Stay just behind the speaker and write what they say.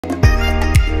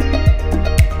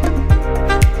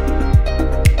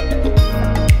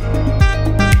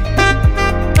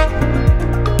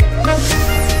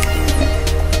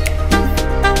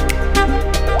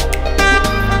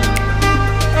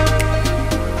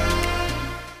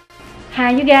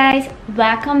Hi you guys,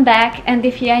 welcome back, and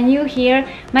if you are new here,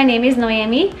 my name is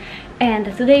Noemi, and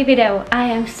today's video I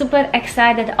am super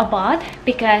excited about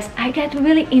because I got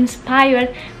really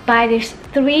inspired by these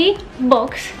 3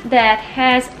 books that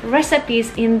has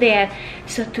recipes in there.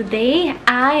 So today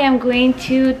I am going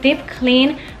to deep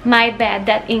clean my bed.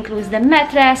 That includes the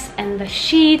mattress and the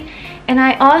sheet, and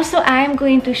I am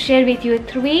going to share with you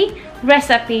 3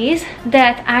 recipes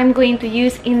that I'm going to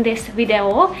use in this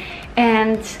video.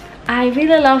 And I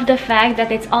really love the fact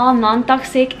that it's all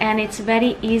non-toxic and it's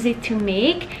very easy to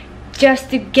make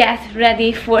just to get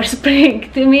ready for spring.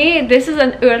 To me, this is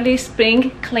an early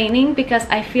spring cleaning because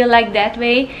I feel like that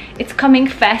way it's coming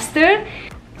faster.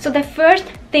 So the first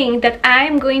thing that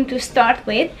I'm going to start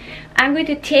with, I'm going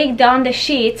to take down the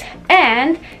sheets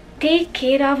and take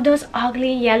care of those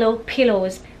ugly yellow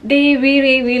pillows. They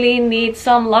really need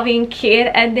some loving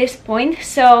care at this point.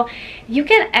 So you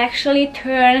can actually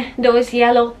turn those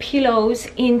yellow pillows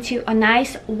into a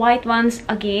nice white ones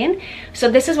again.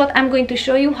 So this is what I'm going to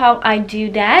show you how I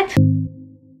do that.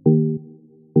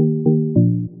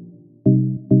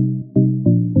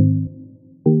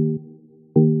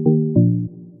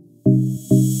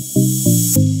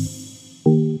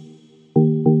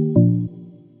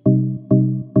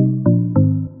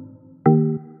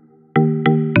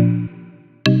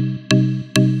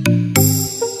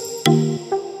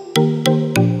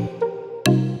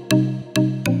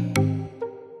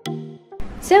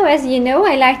 So as you know,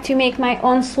 I like to make my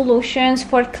own solutions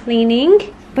for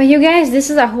cleaning. But you guys, this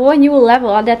is a whole new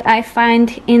level that I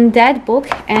find in that book,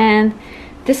 and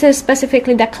this is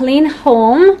specifically the Clean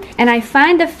Home, and I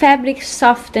find the fabric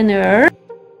softener.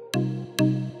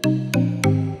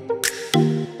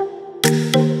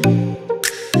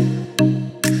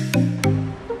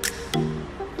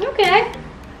 Okay,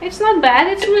 it's not bad,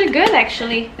 it's really good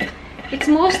actually. It's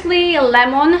mostly a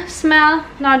lemon smell,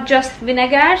 not just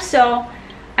vinegar, so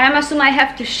I'm assuming I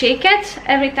have to shake it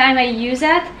every time I use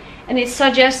it, and it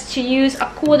suggests to use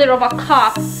 1/4 of a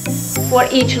cup for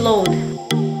each load.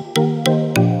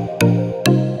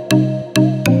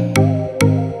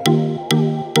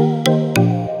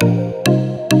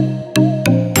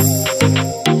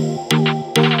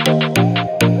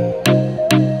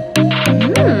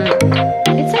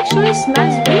 It actually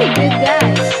smells really good,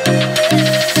 guys.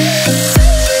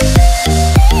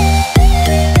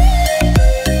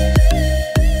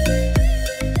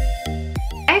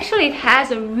 It has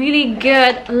a really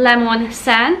good lemon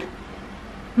scent.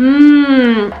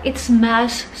 It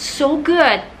smells so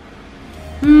good.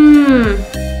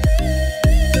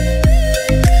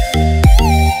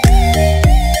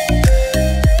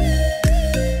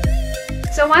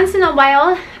 So once in a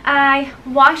while I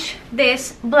wash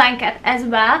this blanket as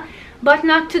well, but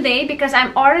not today because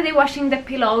I'm already washing the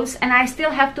pillows and I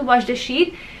still have to wash the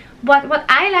sheet. But what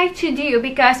I like to do,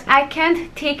 because I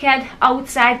can't take it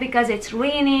outside because it's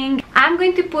raining, I'm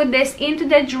going to put this into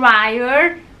the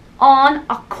dryer on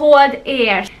a cold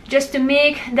air just to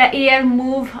make the air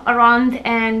move around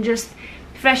and just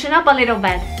freshen up a little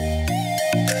bit.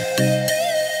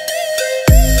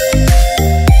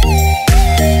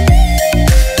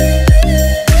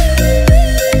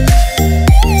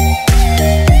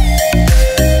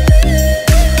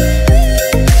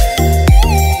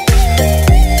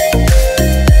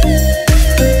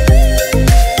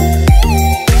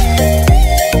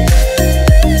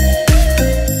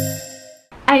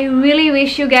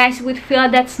 You guys would feel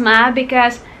that smell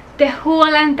because the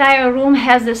whole entire room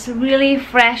has this really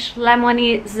fresh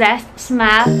lemony zest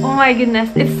smell. Oh my goodness,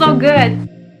 it's so good.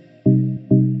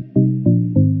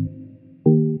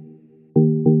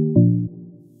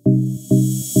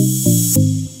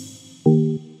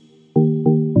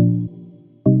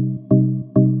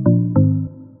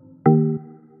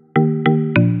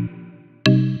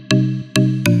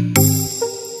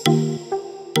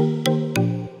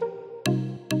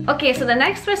 Okay, so the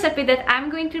next recipe that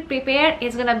I'm going to prepare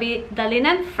is gonna be the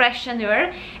linen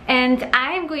freshener, and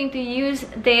I am going to use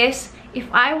this if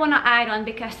I wanna iron,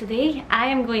 because today I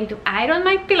am going to iron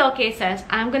my pillowcases.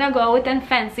 I'm gonna go out and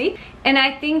fancy, and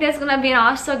I think that's gonna be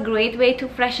also a great way to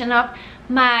freshen up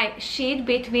my sheet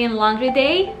between laundry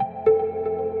day.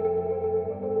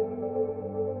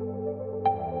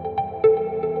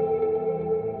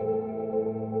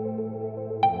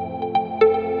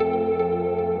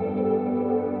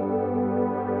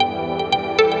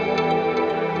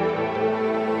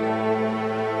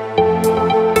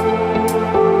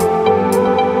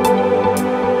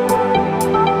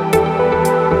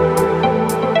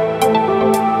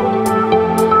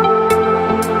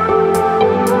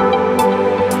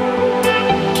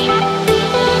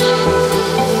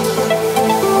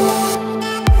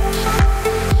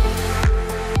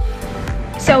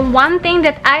 And one thing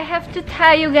that I have to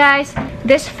tell you guys,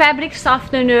 this fabric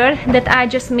softener that I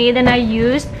just made and I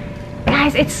used,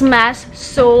 guys, it smells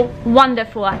so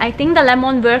wonderful. I think the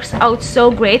lemon works out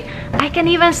so great. I can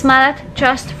even smell it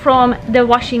just from the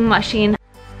washing machine.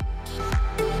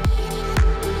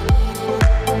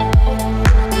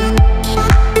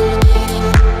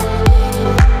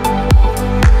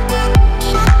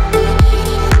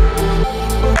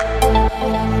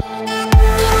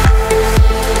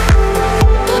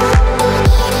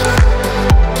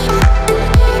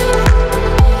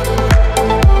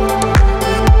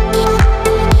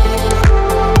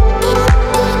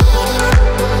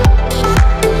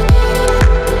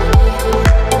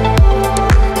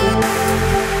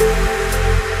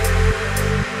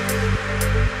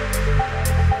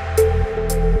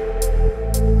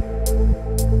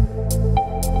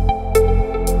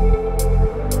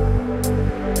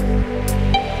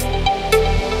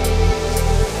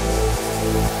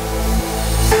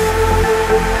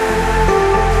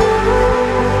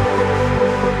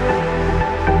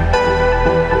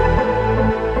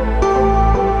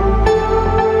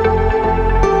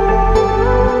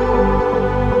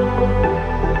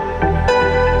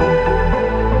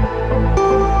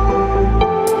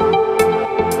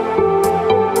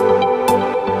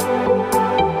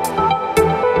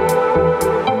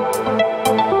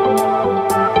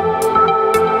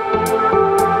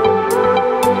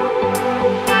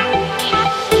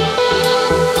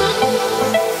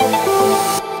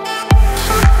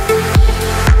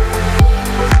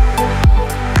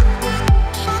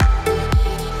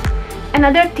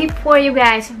 Another tip for you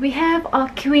guys, we have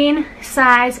a queen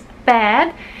size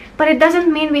bed, but it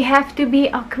doesn't mean we have to be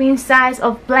a queen size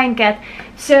of blanket.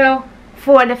 So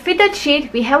for the fitted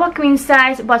sheet we have a queen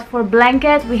size, but for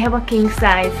blanket we have a king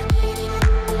size.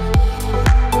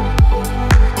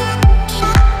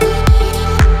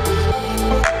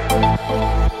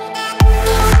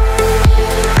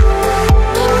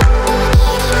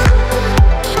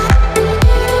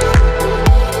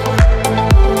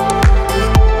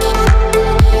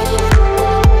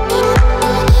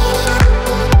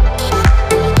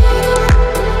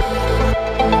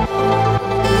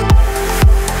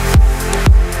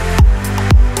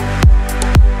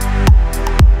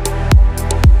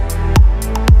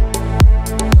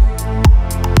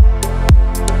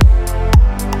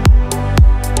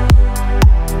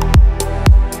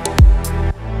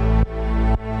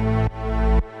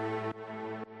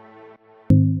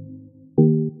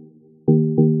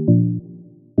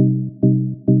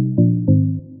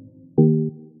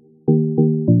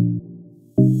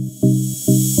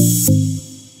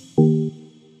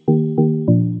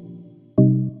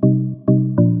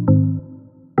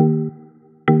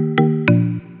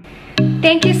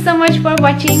 Thank you so much for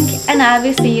watching, and I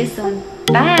will see you soon.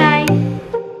 Bye!